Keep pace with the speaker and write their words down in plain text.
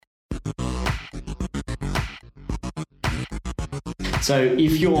So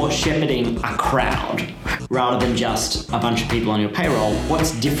if you're shepherding a crowd rather than just a bunch of people on your payroll,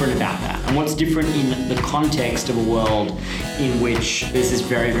 what's different about that? And what's different in the context of a world in which there's this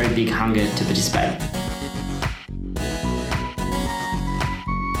very, very big hunger to participate?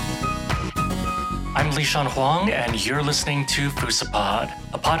 I'm Lishan Huang, and you're listening to Fusapod,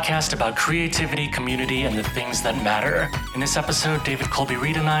 a podcast about creativity, community, and the things that matter. In this episode, David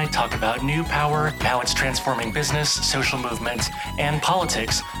Colby-Reed and I talk about New Power, how it's transforming business, social movement, and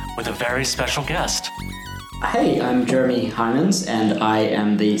politics with a very special guest. Hey, I'm Jeremy Hymans, and I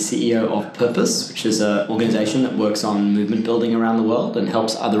am the CEO of Purpose, which is an organization that works on movement building around the world and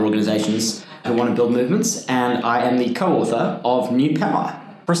helps other organizations who want to build movements. And I am the co-author of New Power.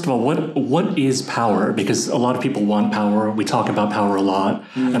 First of all, what is power? Because a lot of people want power. We talk about power a lot.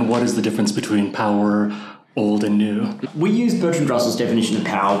 And what is the difference between power, old and new? We use Bertrand Russell's definition of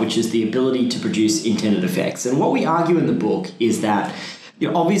power, which is the ability to produce intended effects. And what we argue in the book is that,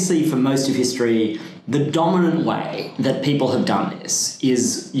 obviously for most of history, the dominant way that people have done this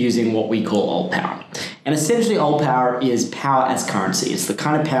is using what we call old power. And essentially old power is power as currency. It's the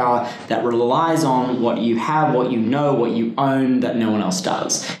kind of power that relies on what you have, what you know, what you own that no one else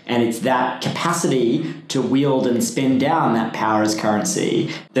does. And it's that capacity to wield and spend down that power as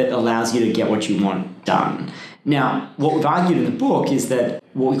currency that allows you to get what you want done. Now, what we've argued in the book is that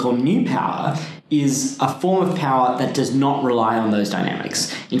what we call new power is a form of power that does not rely on those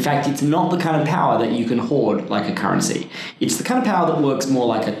dynamics. In fact, it's not the kind of power that you can hoard like a currency. It's the kind of power that works more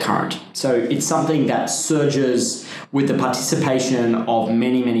like a current. So it's something that surges with the participation of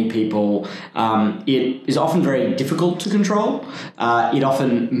many, many people. It is often very difficult to control. It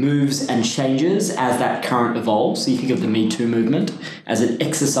often moves and changes as that current evolves. So you think of the Me Too movement as an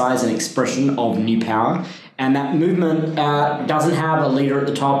exercise and expression of new power. And that movement doesn't have a leader at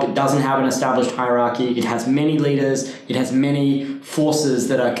the top. It doesn't have an established hierarchy. It has many leaders. It has many forces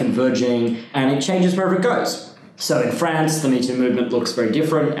that are converging, and it changes wherever it goes. So in France, the Me Too movement looks very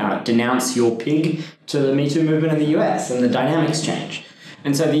different. Denounce your pig to the Me Too movement in the US, and the dynamics change.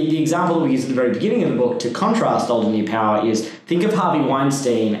 And so the example that we use at the very beginning of the book to contrast old and new power is think of Harvey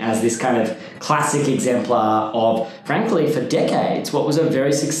Weinstein as this kind of classic exemplar of, frankly, for decades, what was a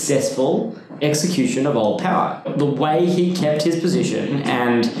very successful execution of old power. The way he kept his position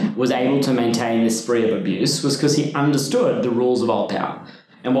and was able to maintain this spree of abuse was because he understood the rules of old power.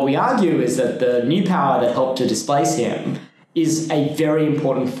 And what we argue is that the new power that helped to displace him is a very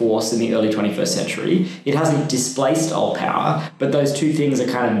important force in the early 21st century. It hasn't displaced old power, but those two things are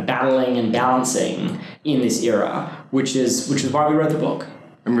kind of battling and balancing in this era, which is why we wrote the book.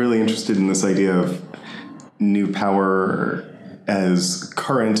 I'm really interested in this idea of new power as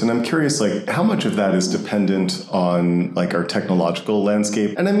current, and I'm curious, how much of that is dependent on, our technological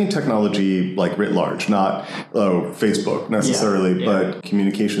landscape? And I mean technology, writ large, not, Facebook necessarily, but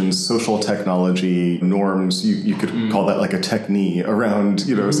communications, social technology, norms. You could call that a technique around,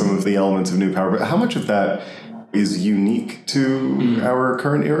 some of the elements of new power. But how much of that is unique to our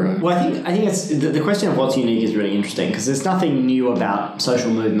current era? Well, I think it's the question of what's unique is really interesting because there's nothing new about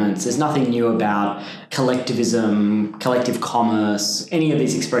social movements. There's nothing new about collectivism, collective commerce, any of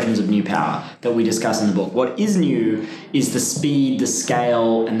these expressions of new power that we discuss in the book. What is new is the speed, the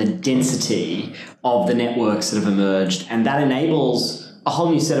scale, and the density of the networks that have emerged, and that enables a whole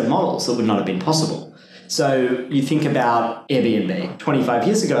new set of models that would not have been possible. So you think about Airbnb. 25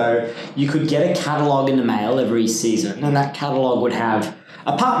 years ago, you could get a catalog in the mail every season, and that catalog would have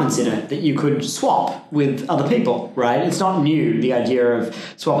apartments in it that you could swap with other people, right? It's not new, the idea of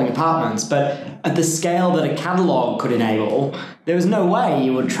swapping apartments, but at the scale that a catalog could enable, there was no way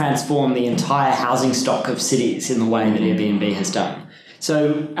you would transform the entire housing stock of cities in the way that Airbnb has done.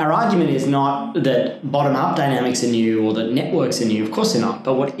 So our argument is not that bottom-up dynamics are new or that networks are new. Of course they're not.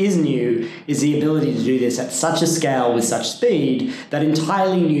 But what is new is the ability to do this at such a scale with such speed that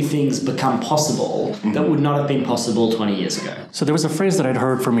entirely new things become possible that would not have been possible 20 years ago. So there was a phrase that I'd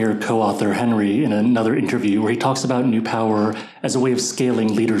heard from your co-author, Henry, in another interview where he talks about new power as a way of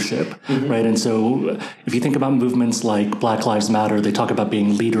scaling leadership, right? And so if you think about movements like Black Lives Matter, they talk about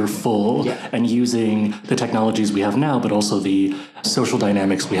being leaderful and using the technologies we have now, but also the social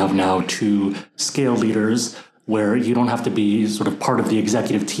dynamics we have now to scale leaders where you don't have to be sort of part of the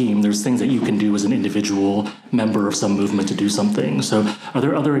executive team. There's things that you can do as an individual member of some movement to do something. So are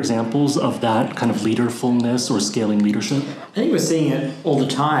there other examples of that kind of leaderfulness or scaling leadership? I think we're seeing it all the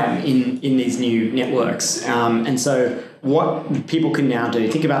time in these new networks. And so what people can now do,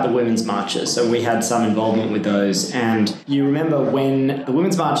 think about the women's marches. So we had some involvement with those. And you remember when the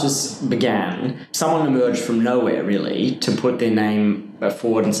women's marches began, someone emerged from nowhere, really, to put their name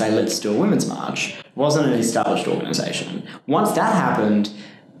forward and say, let's do a women's march. It wasn't an established organization. Once that happened,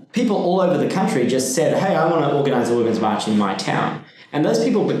 people all over the country just said, hey, I want to organize a women's march in my town. And those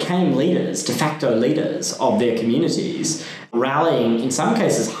people became leaders, de facto leaders of their communities, rallying, in some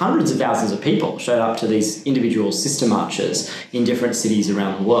cases, hundreds of thousands of people showed up to these individual sister marches in different cities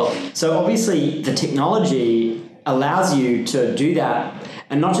around the world. So obviously the technology allows you to do that,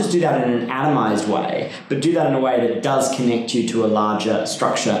 and not just do that in an atomized way, but do that in a way that does connect you to a larger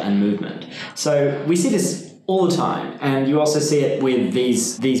structure and movement. So we see this all the time, and you also see it with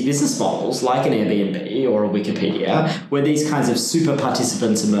these business models like an Airbnb or a Wikipedia, where these kinds of super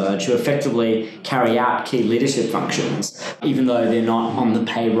participants emerge who effectively carry out key leadership functions, even though they're not on the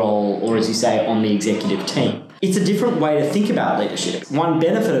payroll or, as you say, on the executive team. It's a different way to think about leadership. One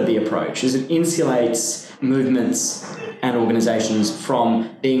benefit of the approach is it insulates movements and organizations from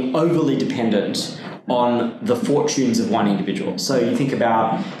being overly dependent on the fortunes of one individual. So you think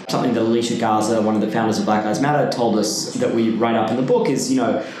about something that Alicia Garza, one of the founders of Black Lives Matter, told us that we write up in the book is,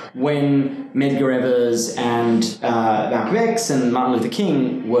 when Medgar Evers and Malcolm X and Martin Luther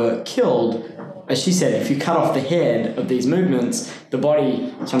King were killed, as she said, if you cut off the head of these movements, the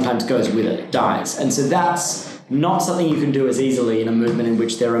body sometimes goes with it, it dies. And so that's not something you can do as easily in a movement in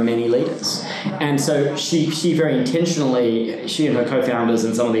which there are many leaders. And so she very intentionally, she and her co-founders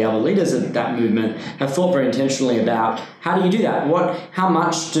and some of the other leaders of that movement have thought very intentionally about how do you do that? How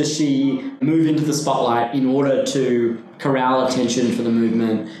much does she move into the spotlight in order to corral attention for the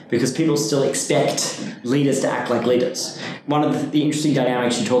movement, because people still expect leaders to act like leaders. One of the interesting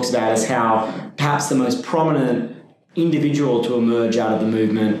dynamics she talks about is how perhaps the most prominent individual to emerge out of the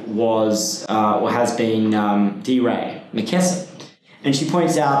movement was or has been DeRay McKesson. And she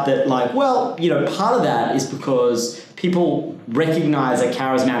points out that, part of that is because people recognize a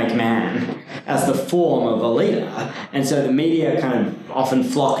charismatic man as the form of a leader. And so the media kind of often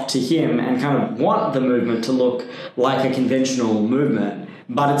flock to him and kind of want the movement to look like a conventional movement,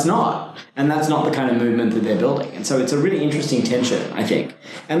 but it's not. And that's not the kind of movement that they're building. And so it's a really interesting tension, I think.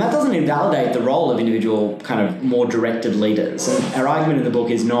 And that doesn't invalidate the role of individual kind of more directed leaders. And our argument in the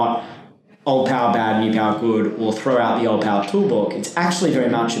book is not old power bad, new power good, or throw out the old power toolbook. It's actually very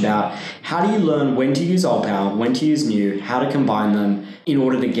much about how do you learn when to use old power, when to use new, how to combine them in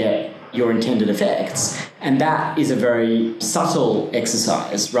order to get your intended effects. And that is a very subtle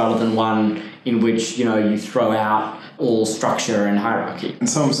exercise rather than one in which, you throw out all structure and hierarchy. And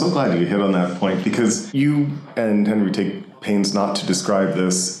so I'm so glad you hit on that point, because you and Henry take pains not to describe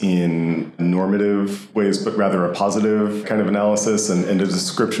this in normative ways, but rather a positive kind of analysis and a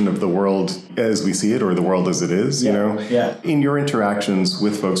description of the world as we see it, or the world as it is, Yeah. In your interactions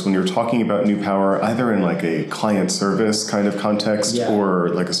with folks, when you're talking about new power, either in like a client service kind of context or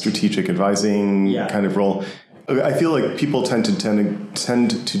like a strategic advising kind of role, I feel like people tend to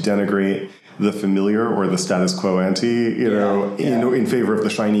denigrate the familiar or the status quo ante, in favor of the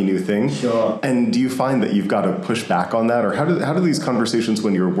shiny new thing. Sure. And do you find that you've got to push back on that? Or how do these conversations,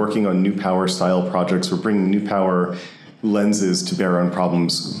 when you're working on new power style projects or bringing new power lenses to bear on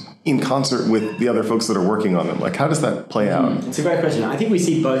problems in concert with the other folks that are working on them, like how does that play out? It's a great question. I think we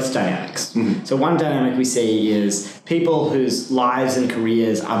see both dynamics. Mm-hmm. So one dynamic we see is people whose lives and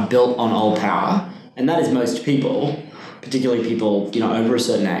careers are built on old power, and that is most people, particularly people, over a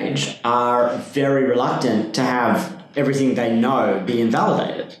certain age, are very reluctant to have everything they know be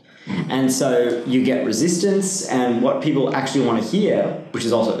invalidated. And so you get resistance, and what people actually want to hear, which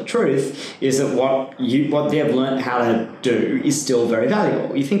is also the truth, is that what they've learned how to do is still very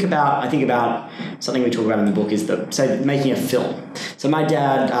valuable. I think about something we talk about in the book is making a film. So my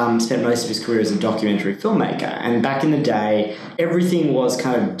dad spent most of his career as a documentary filmmaker, and back in the day, everything was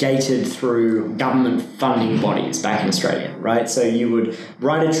kind of gated through government funding bodies back in Australia, right? So you would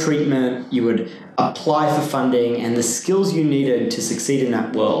write a treatment, you would apply for funding, and the skills you needed to succeed in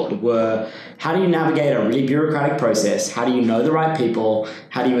that world were how do you navigate a really bureaucratic process, how do you know the right people,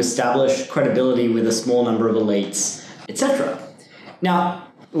 how do you establish credibility with a small number of elites, etc. Now,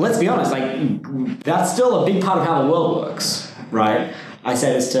 let's be honest, that's still a big part of how the world works, right? I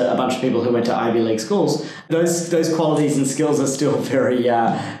say this to a bunch of people who went to Ivy League schools. Those qualities and skills are still very,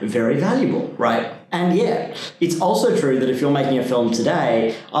 very valuable, right? And yet, it's also true that if you're making a film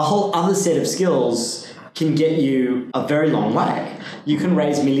today, a whole other set of skills can get you a very long way. You can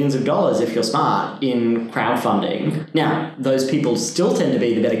raise millions of dollars if you're smart in crowdfunding. Now, those people still tend to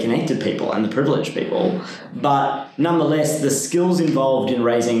be the better connected people and the privileged people, but nonetheless, the skills involved in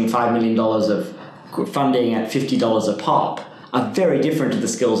raising $5 million of funding at $50 a pop are very different to the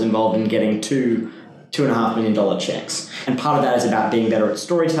skills involved in getting 2 $2.5 million checks. And part of that is about being better at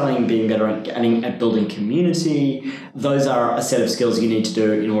storytelling, being better at building community. Those are a set of skills you need to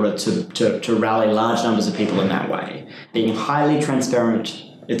do in order to rally large numbers of people in that way. Being highly transparent,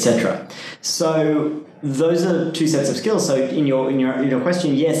 etc. So those are two sets of skills. So in your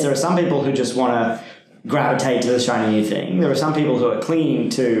question, yes, there are some people who just want to gravitate to the shiny new thing. There are some people who are clinging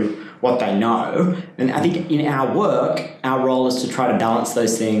to what they know. And I think in our work, our role is to try to balance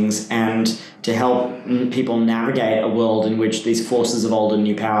those things and to help people navigate a world in which these forces of old and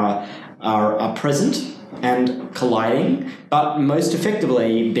new power are present and colliding, but most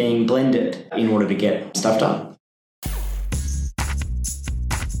effectively being blended in order to get stuff done.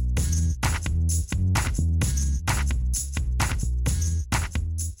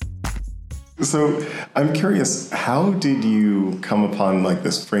 So I'm curious, how did you come upon like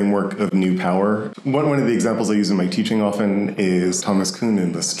this framework of new power? One of the examples I use in my teaching often is Thomas Kuhn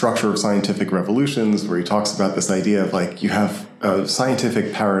in The Structure of Scientific Revolutions, where he talks about this idea of like you have a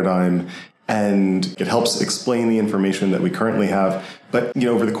scientific paradigm and it helps explain the information that we currently have. But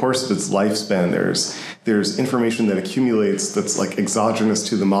over the course of its lifespan, there's information that accumulates that's like exogenous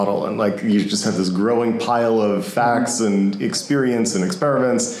to the model, and like you just have this growing pile of facts and experience and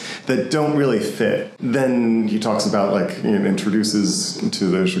experiments that don't really fit. Then he talks about introduces, to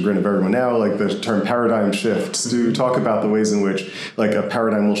the chagrin of everyone now, like the term paradigm shifts, to talk about the ways in which like a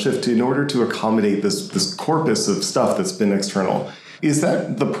paradigm will shift in order to accommodate this corpus of stuff that's been external. Is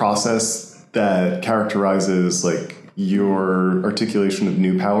that the process that characterizes like your articulation of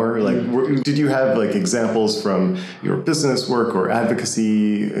new power? Like, did you have like examples from your business work or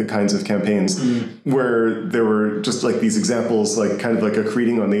advocacy kinds of campaigns where there were just like these examples, like kind of like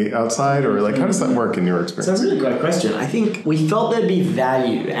accreting on the outside, or like how does that work in your experience? That's a really great question. I think we felt there'd be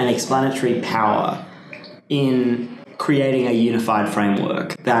value and explanatory power in creating a unified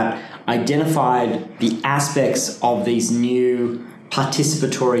framework that identified the aspects of these new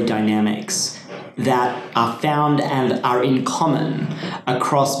participatory dynamics that are found and are in common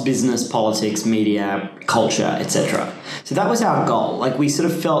across business, politics, media, culture, etc. So that was our goal. Like, we sort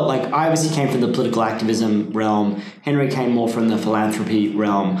of felt like I obviously came from the political activism realm. Henry came more from the philanthropy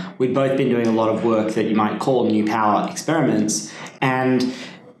realm. We'd both been doing a lot of work that you might call new power experiments. And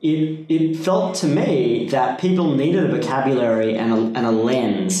it felt to me that people needed a vocabulary and a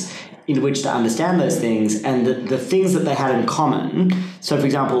lens in which to understand those things, and the things that they had in common. So, for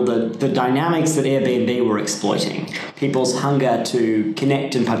example, the dynamics that Airbnb were exploiting, people's hunger to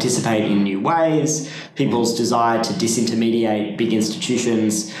connect and participate in new ways, people's desire to disintermediate big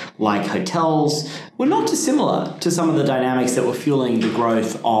institutions like hotels, were not dissimilar to some of the dynamics that were fueling the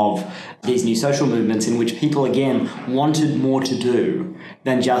growth of these new social movements, in which people, again, wanted more to do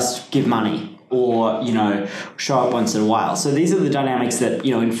than just give money or, show up once in a while. So these are the dynamics that,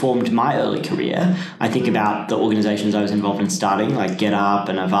 informed my early career. I think about the organizations I was involved in starting, like Get Up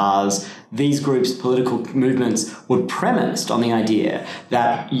and Avaz. These groups, political movements, were premised on the idea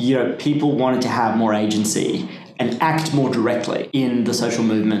that, people wanted to have more agency and act more directly in the social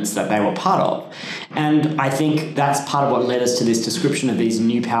movements that they were part of. And I think that's part of what led us to this description of these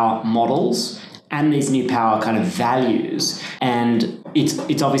new power models and these new power kind of values. And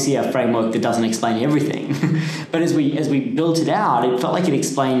it's obviously a framework that doesn't explain everything. But as we built it out, it felt like it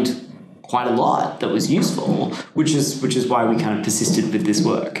explained quite a lot that was useful, which is why we kind of persisted with this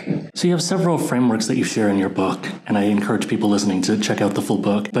work. So you have several frameworks that you share in your book, and I encourage people listening to check out the full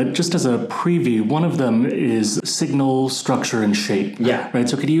book. But just as a preview, one of them is signal, structure, and shape. Yeah. Right?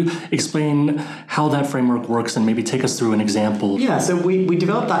 So could you explain how that framework works and maybe take us through an example? Yeah, so we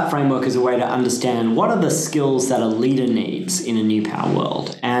developed that framework as a way to understand what are the skills that a leader needs in a new power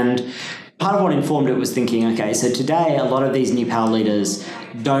world. And part of what informed it was thinking, okay, so today a lot of these new power leaders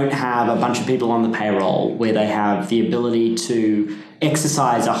don't have a bunch of people on the payroll where they have the ability to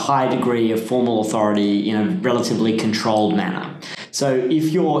exercise a high degree of formal authority in a relatively controlled manner. So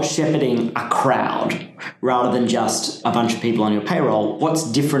if you're shepherding a crowd rather than just a bunch of people on your payroll,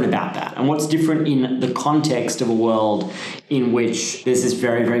 what's different about that? And what's different in the context of a world in which there's this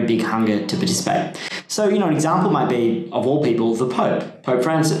very, very big hunger to participate? So, an example might be, of all people, the Pope, Pope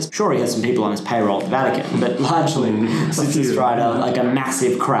Francis. Sure, he has some people on his payroll at the Vatican, but largely sits astride a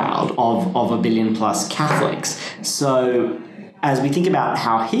massive crowd of 1 billion plus Catholics. So as we think about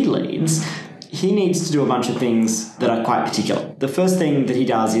how he leads, he needs to do a bunch of things that are quite particular. The first thing that he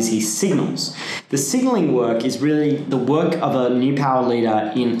does is he signals. The signaling work is really the work of a new power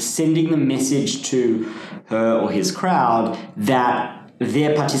leader in sending the message to her or his crowd that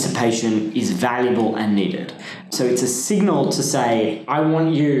their participation is valuable and needed. So it's a signal to say, I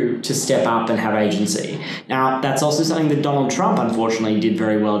want you to step up and have agency. Now, that's also something that Donald Trump, unfortunately, did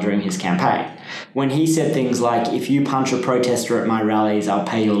very well during his campaign. When he said things like, if you punch a protester at my rallies, I'll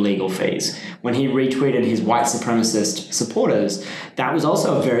pay your legal fees. When he retweeted his white supremacist supporters, that was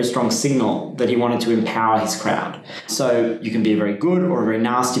also a very strong signal that he wanted to empower his crowd. So you can be a very good or a very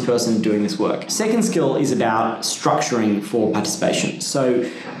nasty person doing this work. Second skill is about structuring for participation. So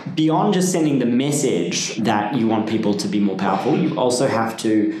beyond just sending the message that you want people to be more powerful, you also have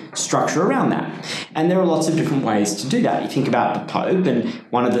to structure around that. And there are lots of different ways to do that. You think about the Pope, and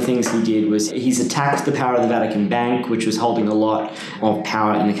one of the things he did was he's attacked the power of the Vatican Bank, which was holding a lot of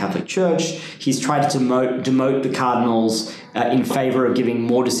power in the Catholic Church. He's tried to demote the cardinals in favour of giving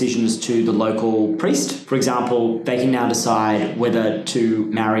more decisions to the local priest. For example, they can now decide whether to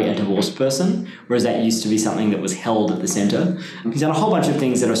marry a divorced person, whereas that used to be something that was held at the centre. He's done a whole bunch of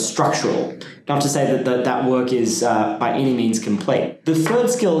things that are structural, not to say that work is by any means complete. The third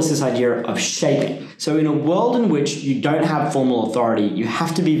skill is this idea of shaping. So in a world in which you don't have formal authority, you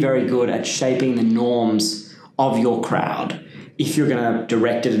have to be very good at shaping the norms of your crowd if you're going to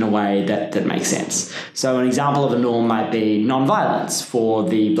direct it in a way that makes sense. So an example of a norm might be nonviolence for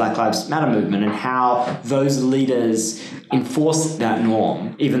the Black Lives Matter movement, and how those leaders enforce that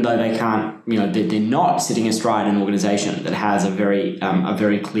norm, even though they can't, they're not sitting astride an organization that has a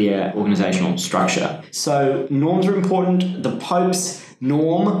very clear organizational structure. So norms are important. The Pope's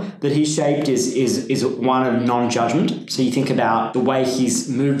norm that he shaped is one of non-judgment. So you think about the way he's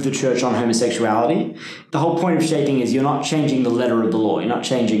moved the church on homosexuality. The whole point of shaping is you're not changing the letter of the law, you're not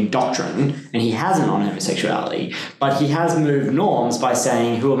changing doctrine, and he hasn't on homosexuality, but he has moved norms by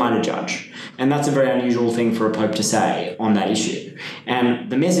saying, who am I to judge? And that's a very unusual thing for a pope to say on that issue.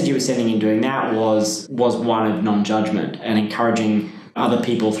 And the message he was sending in doing that was one of non-judgment and encouraging other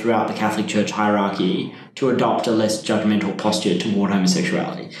people throughout the Catholic Church hierarchy to adopt a less judgmental posture toward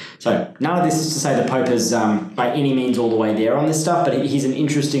homosexuality. So none of this is to say the Pope is by any means all the way there on this stuff, but he's an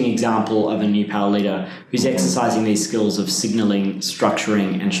interesting example of a new power leader who's exercising these skills of signaling,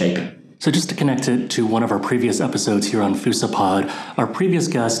 structuring, and shaping. So just to connect it to one of our previous episodes here on FUSAPod, our previous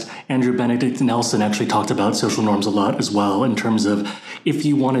guest, Andrew Benedict Nelson, actually talked about social norms a lot as well, in terms of if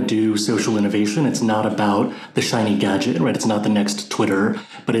you want to do social innovation, it's not about the shiny gadget, right? It's not the next Twitter,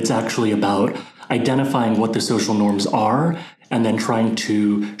 but it's actually about identifying what the social norms are and then trying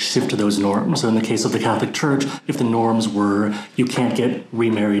to shift those norms. So in the case of the Catholic Church, if the norms were you can't get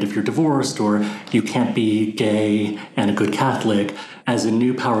remarried if you're divorced, or you can't be gay and a good Catholic, as a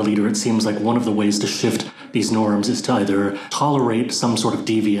new power leader, it seems like one of the ways to shift these norms is to either tolerate some sort of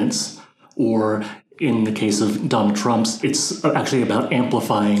deviance, or in the case of Donald Trump's, it's actually about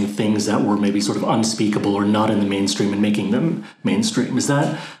amplifying things that were maybe sort of unspeakable or not in the mainstream and making them mainstream. Does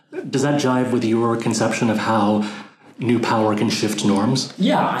that jive with your conception of how new power can shift norms?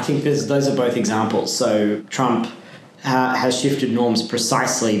 Yeah, I think those are both examples. So Trump has shifted norms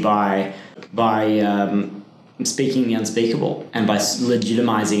precisely by speaking the unspeakable and by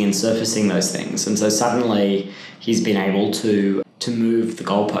legitimizing and surfacing those things. And so suddenly he's been able to move the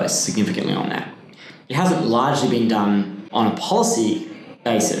goalposts significantly on that. It hasn't largely been done on a policy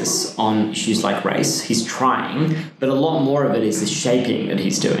basis on issues like race. He's trying, but a lot more of it is the shaping that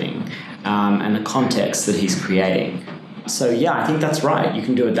he's doing and the context that he's creating. So yeah, I think that's right. You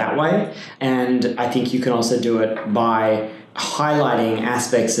can do it that way. And I think you can also do it by highlighting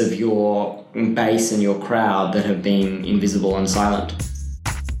aspects of your base and your crowd that have been invisible and silent.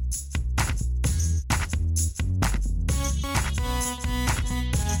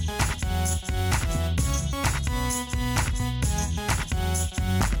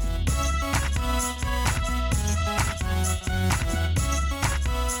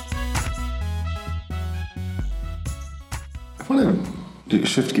 I want to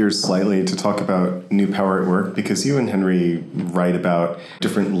shift gears slightly to talk about new power at work, because you and Henry write about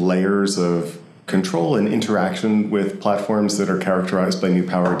different layers of control and interaction with platforms that are characterized by new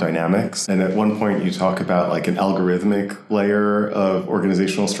power dynamics. And at one point you talk about like an algorithmic layer of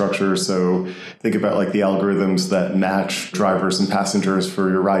organizational structure. So think about like the algorithms that match drivers and passengers for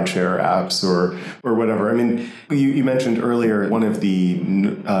your rideshare apps or whatever. I mean, you mentioned earlier one of the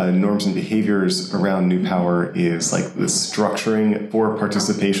norms and behaviors around new power is like the structuring for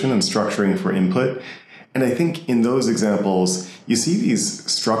participation and structuring for input. And I think in those examples, you see these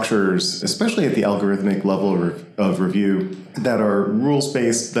structures, especially at the algorithmic level of review, that are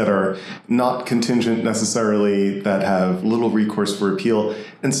rules-based, that are not contingent necessarily, that have little recourse for appeal.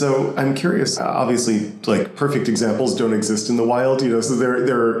 And so I'm curious, obviously, like perfect examples don't exist in the wild, so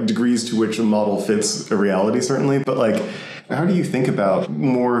there are degrees to which a model fits a reality, certainly. But like, how do you think about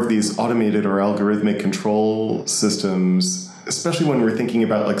more of these automated or algorithmic control systems especially when we're thinking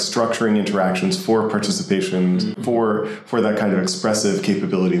about like structuring interactions for participation, for that kind of expressive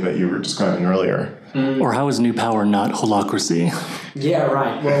capability that you were describing earlier. Or how is New Power not holacracy? Yeah,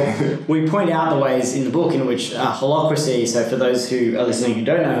 right. Well, we point out the ways in the book in which holacracy, so for those who are listening who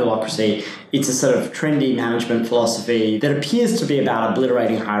don't know holacracy, it's a sort of trendy management philosophy that appears to be about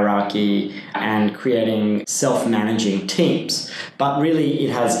obliterating hierarchy and creating self-managing teams. But really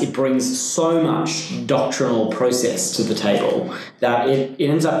it brings so much doctrinal process to the table that it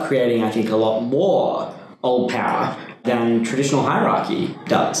ends up creating, I think, a lot more old power than traditional hierarchy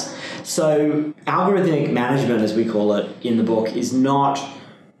does. So algorithmic management, as we call it in the book, is not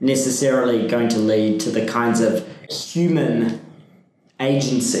necessarily going to lead to the kinds of human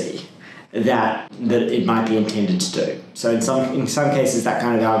agency that it might be intended to do. So in some cases, that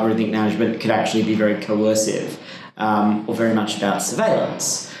kind of algorithmic management could actually be very coercive or very much about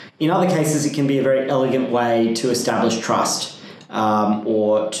surveillance. In other cases, it can be a very elegant way to establish trust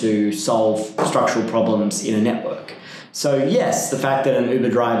or to solve structural problems in a network. So yes, the fact that an Uber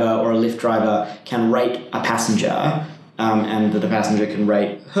driver or a Lyft driver can rate a passenger and that the passenger can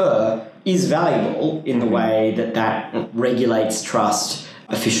rate her is valuable in the way that regulates trust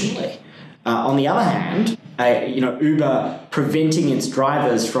efficiently. On the other hand, Uber preventing its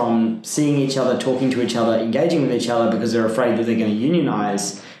drivers from seeing each other, talking to each other, engaging with each other because they're afraid that they're going to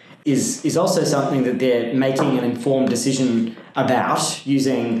unionize is also something that they're making an informed decision about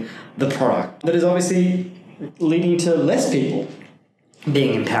using the product that is obviously leading to less people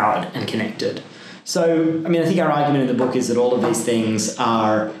being empowered and connected. So, I think our argument in the book is that all of these things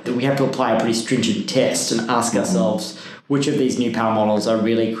are that we have to apply a pretty stringent test and ask ourselves which of these new power models are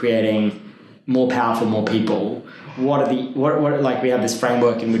really creating more power for more people. What we have this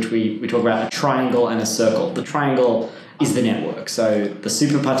framework in which we talk about a triangle and a circle. The triangle is the network. So the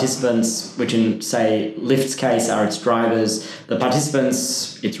super participants, which in, say, Lyft's case are its drivers, the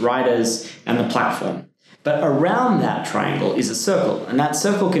participants, its riders, and the platform. But around that triangle is a circle, and that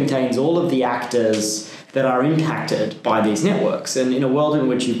circle contains all of the actors that are impacted by these networks. And in a world in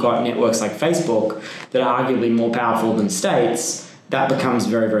which you've got networks like Facebook that are arguably more powerful than states, that becomes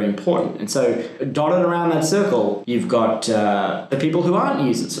very, very important. And so dotted around that circle, you've got the people who aren't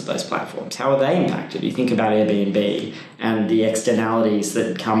users of those platforms. How are they impacted? You think about Airbnb and the externalities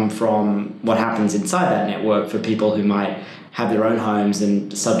that come from what happens inside that network for people who might have their own homes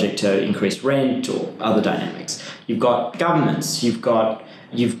and subject to increased rent or other dynamics. You've got governments, you've got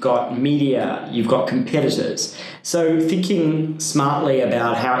media, you've got competitors. So thinking smartly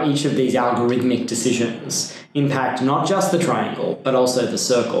about how each of these algorithmic decisions impact not just the triangle, but also the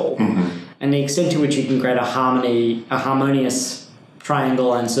circle, and the extent to which you can create a harmonious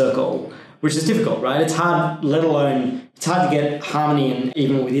triangle and circle, which is difficult, right? It's hard to get harmony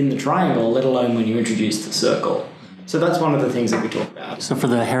even within the triangle, let alone when you introduce the circle. So that's one of the things that we talk about. So for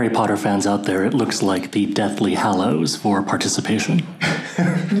the Harry Potter fans out there, it looks like the Deathly Hallows for participation.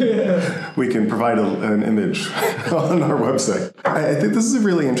 We can provide an image on our website. I think this is a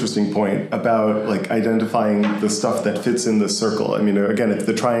really interesting point about identifying the stuff that fits in the circle. Again, if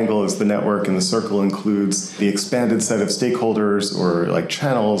the triangle is the network and the circle includes the expanded set of stakeholders or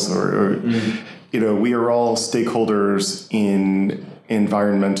channels or we are all stakeholders in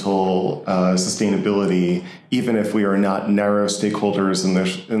environmental sustainability, even if we are not narrow stakeholders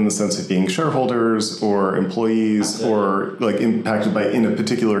in the sense of being shareholders or employees or impacted in a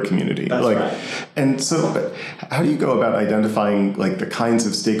particular community. That's right. And so how do you go about identifying the kinds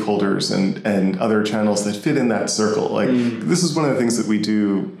of stakeholders and other channels that fit in that circle? This is one of the things that we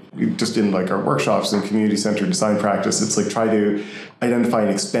do just in our workshops and community-centered design practice. It's try to identify an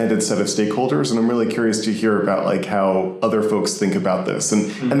expanded set of stakeholders, and I'm really curious to hear about how other folks think about this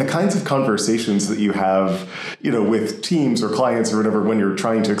and the kinds of conversations that you have with teams or clients or whatever when you're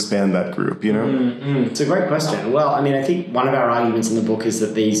trying to expand that group. It's a great question. Well, I think one of our arguments in the book is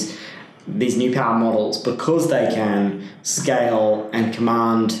that these new power models, because they can scale and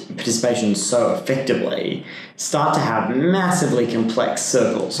command participation so effectively, start to have massively complex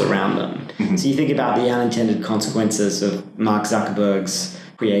circles around them. So you think about the unintended consequences of Mark Zuckerberg's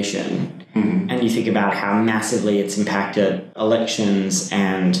creation, and you think about how massively it's impacted elections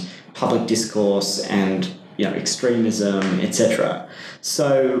and public discourse and extremism, etc.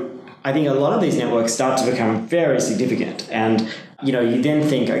 So I think a lot of these networks start to become very significant, and you then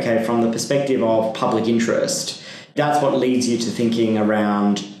think, okay, from the perspective of public interest, that's what leads you to thinking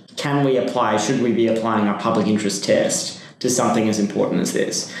around, should we be applying our public interest test to something as important as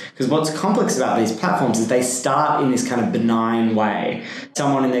this? Because what's complex about these platforms is they start in this kind of benign way.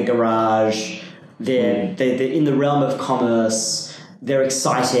 Someone in their garage, they're in the realm of commerce, they're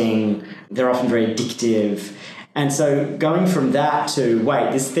exciting, they're often very addictive, And so going from that to,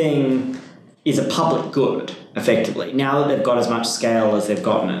 wait, this thing is a public good, effectively. Now that they've got as much scale as they've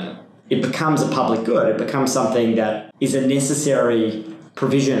gotten it becomes a public good. It becomes something that is a necessary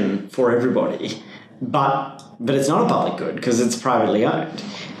provision for everybody. But it's not a public good because it's privately owned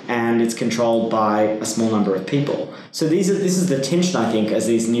and it's controlled by a small number of people. So this is the tension, I think, as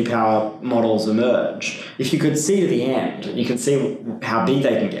these new power models emerge. If you could see to the end, and you could see how big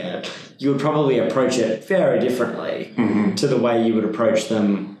they can get, you would probably approach it very differently to the way you would approach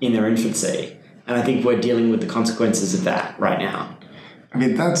them in their infancy. And I think we're dealing with the consequences of that right now. I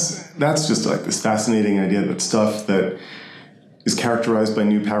mean, that's just like this fascinating idea that stuff that is characterized by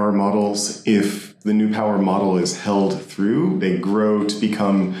new power models, if the new power model is held through, they grow to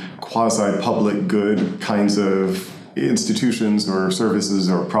become quasi-public good kinds of institutions or services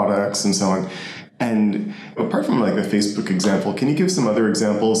or products and so on. And apart from like the Facebook example, can you give some other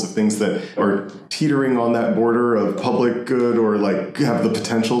examples of things that are teetering on that border of public good or like have the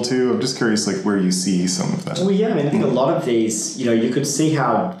potential to? I'm just curious like where you see some of that. Well, yeah, I mean, I think a lot of these, you could see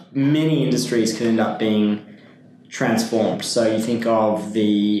how many industries could end up being transformed. So you think of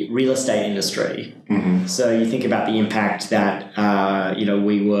the real estate industry. So you think about the impact that,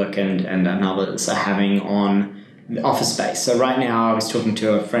 WeWork and others are having on office space. So right now I was talking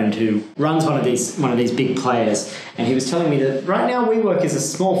to a friend who runs one of these big players, and he was telling me that right now WeWork is a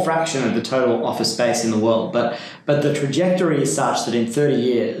small fraction of the total office space in the world, but the trajectory is such that in 30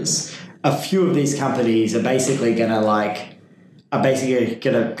 years a few of these companies are basically gonna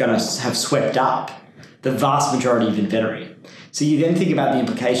have swept up the vast majority of inventory. So you then think about the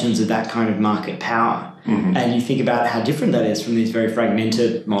implications of that kind of market power, and you think about how different that is from these very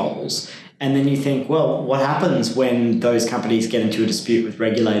fragmented models. And then you think, well, what happens when those companies get into a dispute with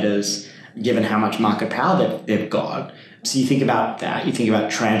regulators, given how much market power they've got? So you think about that. You think about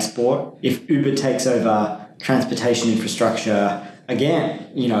transport. If Uber takes over transportation infrastructure,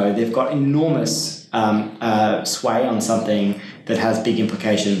 again, they've got enormous sway on something that has big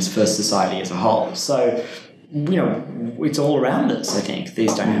implications for society as a whole. So, it's all around us, I think,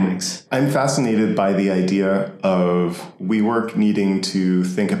 these dynamics. I'm fascinated by the idea of WeWork needing to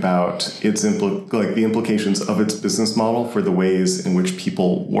think about the implications of its business model for the ways in which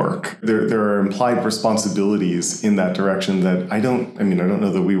people work. There are implied responsibilities in that direction that I don't know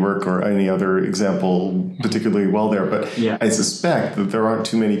the WeWork or any other example particularly well there, but I suspect that there aren't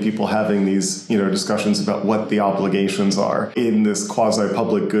too many people having these, discussions about what the obligations are in this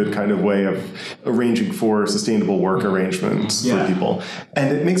quasi-public good kind of way of arranging for sustainable work arrangements for people.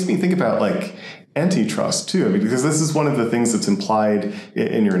 And it makes me think about like antitrust too. I mean, because this is one of the things that's implied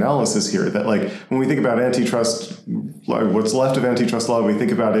in your analysis here, that like when we think about antitrust, what's left of antitrust law, we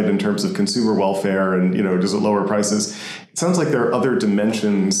think about it in terms of consumer welfare and, does it lower prices? It sounds like there are other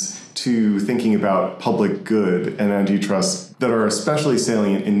dimensions to thinking about public good and antitrust that are especially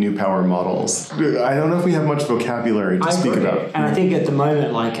salient in new power models. I don't know if we have much vocabulary to speak about. And I think at the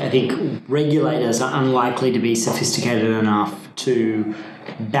moment, I think regulators are unlikely to be sophisticated enough to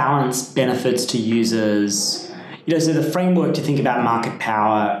balance benefits to users. So the framework to think about market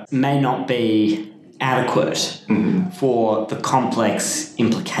power may not be adequate for the complex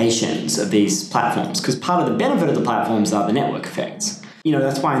implications of these platforms, because part of the benefit of the platforms are the network effects.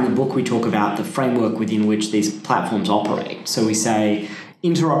 That's why in the book we talk about the framework within which these platforms operate. So we say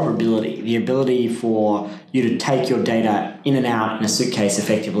interoperability, the ability for you to take your data in and out in a suitcase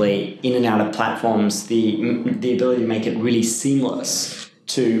effectively, in and out of platforms, the ability to make it really seamless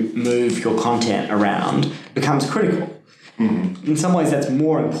to move your content around becomes critical. In some ways that's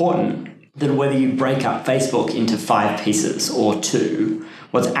more important than whether you break up Facebook into 5 pieces or 2.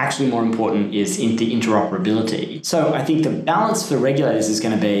 What's actually more important is the interoperability. So I think the balance for regulators is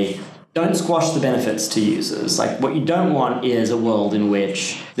going to be, don't squash the benefits to users. Like what you don't want is a world in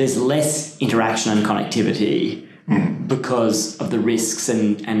which there's less interaction and connectivity because of the risks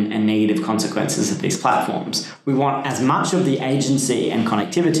and negative consequences of these platforms. We want as much of the agency and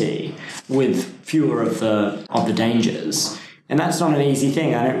connectivity with fewer of the dangers. And that's not an easy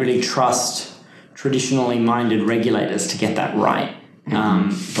thing. I don't really trust traditionally minded regulators to get that right.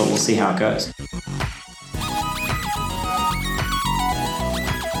 But we'll see how it goes.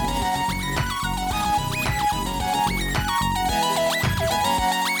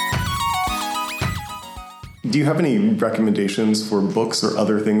 Do you have any recommendations for books or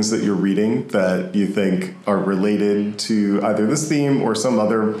other things that you're reading that you think are related to either this theme or some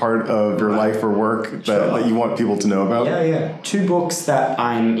other part of your life or work that you want people to know about? Yeah. 2 books that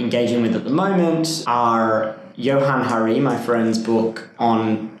I'm engaging with at the moment are Johann Hari, my friend's book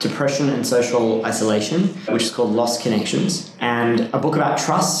on depression and social isolation, which is called Lost Connections, and a book about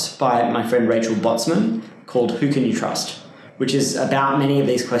trust by my friend Rachel Botsman called Who Can You Trust?, which is about many of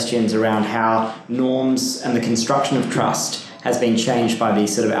these questions around how norms and the construction of trust has been changed by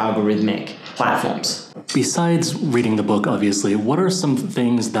these sort of algorithmic platforms. Besides reading the book, obviously, what are some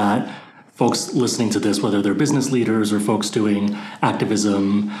things that folks listening to this, whether they're business leaders or folks doing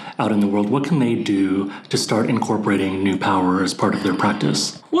activism out in the world, what can they do to start incorporating New Power as part of their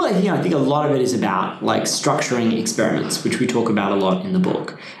practice? Well, I think a lot of it is about like structuring experiments, which we talk about a lot in the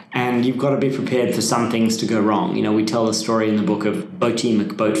book. And you've got to be prepared for some things to go wrong. We tell a story in the book of Boaty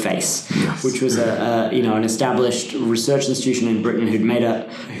McBoatface, yes, which was an established research institution in Britain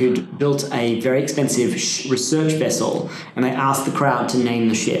who'd built a very expensive research vessel, and they asked the crowd to name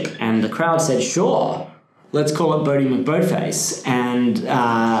the ship, and the crowd said, "Sure, let's call it Boaty McBoatface." And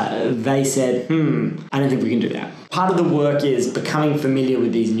they said, I don't think we can do that. Part of the work is becoming familiar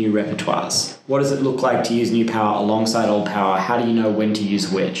with these new repertoires. What does it look like to use new power alongside old power? How do you know when to use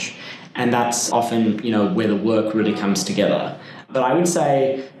which? And that's often, where the work really comes together. But I would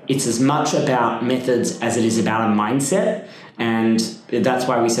say it's as much about methods as it is about a mindset. And that's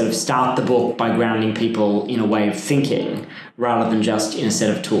why we sort of start the book by grounding people in a way of thinking rather than just in a set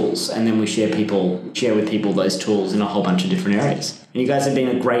of tools. And then we share with people those tools in a whole bunch of different areas. And you guys have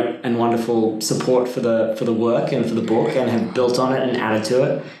been a great and wonderful support for the work and for the book, and have built on it and added to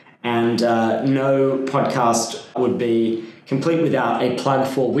it. And no podcast would be complete without a plug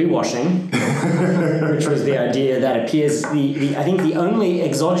for WeWashing, which was the idea that appears, I think the only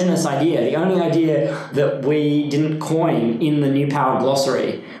exogenous idea, the only idea that we didn't coin in the New Power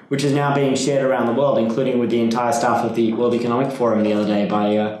glossary, which is now being shared around the world, including with the entire staff of the World Economic Forum the other day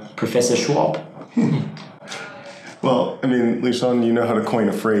by Professor Schwab. Well, Lishan, you know how to coin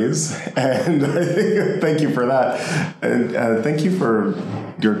a phrase, and I think thank you for that. And thank you for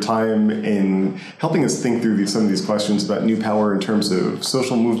your time in helping us think through some of these questions about New Power in terms of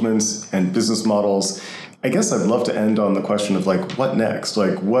social movements and business models. I guess I'd love to end on the question of what next?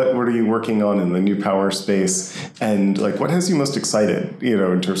 What are you working on in the New Power space? And what has you most excited,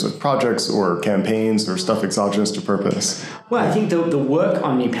 in terms of projects or campaigns or stuff exogenous to purpose? Well, I think the work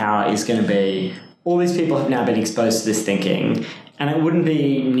on New Power is going to be, all these people have now been exposed to this thinking, and it wouldn't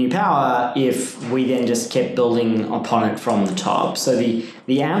be New Power if we then just kept building upon it from the top. So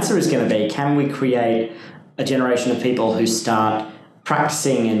the answer is going to be, can we create a generation of people who start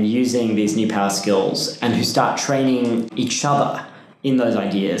practicing and using these New Power skills, and who start training each other in those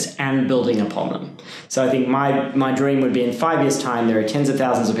ideas and building upon them? So I think my dream would be, in 5 years' time, there are tens of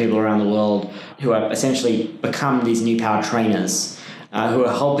thousands of people around the world who have essentially become these New Power trainers, who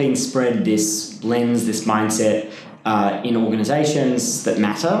are helping spread this lens, this mindset in organizations that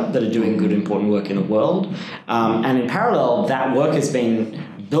matter, that are doing good, important work in the world. And in parallel, that work has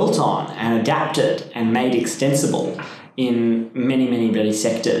been built on and adapted and made extensible in many, many, many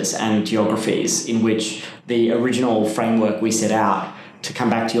sectors and geographies in which the original framework we set out, to come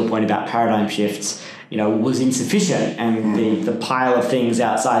back to your point about paradigm shifts, was insufficient, and the pile of things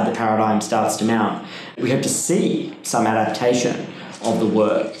outside the paradigm starts to mount. We hope to see some adaptation of the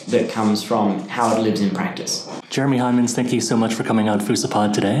work that comes from how it lives in practice. Jeremy Heimans, thank you so much for coming on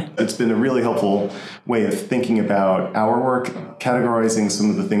FUSAPod today. It's been a really helpful way of thinking about our work, categorizing some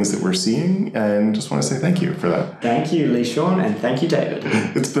of the things that we're seeing, and just want to say thank you for that. Thank you, Lishan, and thank you, David.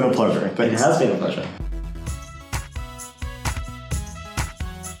 It's been a pleasure. Thanks. It has been a pleasure.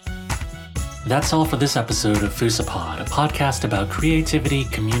 That's all for this episode of FUSAPod, a podcast about creativity,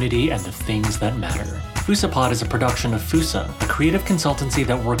 community, and the things that matter. FUSAPod is a production of FUSA, a creative consultancy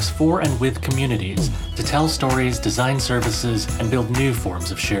that works for and with communities to tell stories, design services, and build new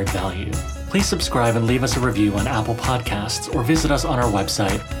forms of shared value. Please subscribe and leave us a review on Apple Podcasts, or visit us on our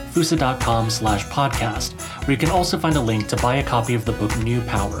website, fusa.com/podcast, where you can also find a link to buy a copy of the book New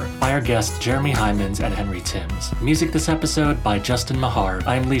Power by our guests Jeremy Heimans and Henry Timms. Music this episode by Justin Mahar.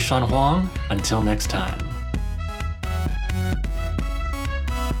 I'm Lishan Huang. Until next time.